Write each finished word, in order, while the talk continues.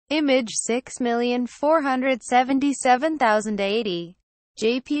Image 6,477,080.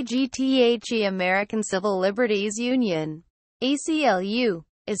 jpgThe American Civil Liberties Union, ACLU,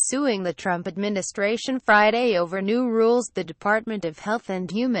 is suing the Trump administration Friday over new rules. The Department of Health and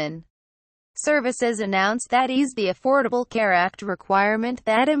Human Services announced that eased the Affordable Care Act requirement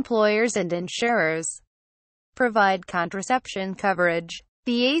that employers and insurers provide contraception coverage.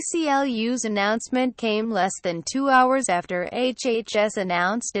 The ACLU's announcement came less than 2 hours after HHS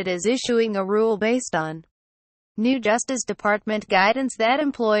announced it is issuing a rule based on new Justice Department guidance that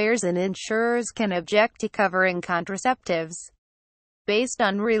employers and insurers can object to covering contraceptives based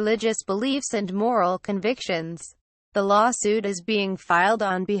on religious beliefs and moral convictions. The lawsuit is being filed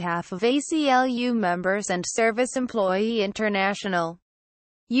on behalf of ACLU members and Service Employee International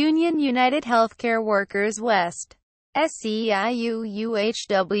Union United Healthcare Workers West,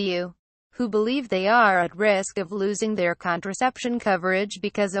 SEIU-UHW, who believe they are at risk of losing their contraception coverage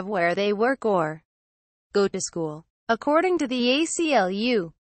because of where they work or go to school. According to the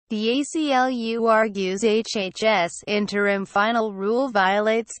ACLU argues HHS interim final rule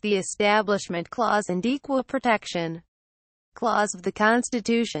violates the Establishment Clause and Equal Protection Clause of the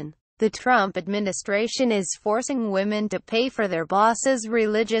Constitution. The Trump administration is forcing women to pay for their bosses'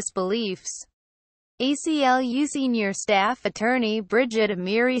 religious beliefs. ACLU senior staff attorney Brigitte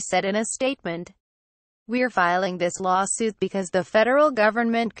Amiri said in a statement, "We're filing this lawsuit because the federal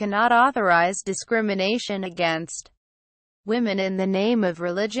government cannot authorize discrimination against women in the name of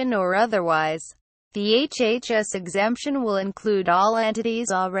religion or otherwise. The HHS exemption will include all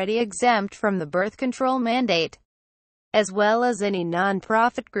entities already exempt from the birth control mandate, as well as any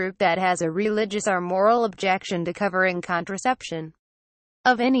non-profit group that has a religious or moral objection to covering contraception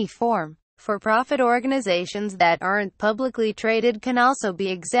of any form. For-profit organizations that aren't publicly traded can also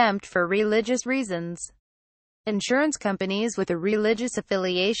be exempt for religious reasons. Insurance companies with a religious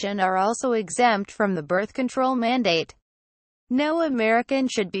affiliation are also exempt from the birth control mandate. No American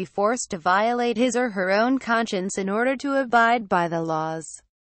should be forced to violate his or her own conscience in order to abide by the laws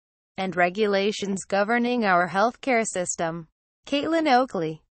and regulations governing our healthcare system." Caitlin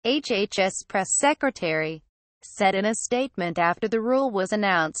Oakley, HHS press secretary, said in a statement after the rule was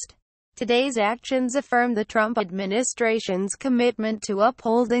announced, "Today's actions affirm the Trump administration's commitment to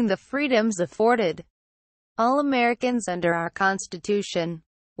upholding the freedoms afforded all Americans under our Constitution.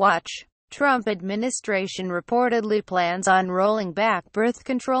 Watch. Trump administration reportedly plans on rolling back birth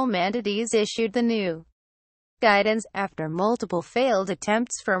control mandates." Issued the new guidance after multiple failed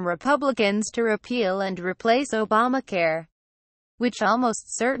attempts from Republicans to repeal and replace Obamacare, which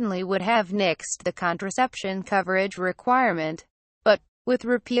almost certainly would have nixed the contraception coverage requirement. But, with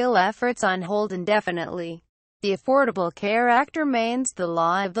repeal efforts on hold indefinitely, the Affordable Care Act remains the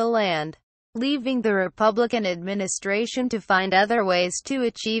law of the land, leaving the Republican administration to find other ways to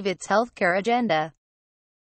achieve its healthcare agenda.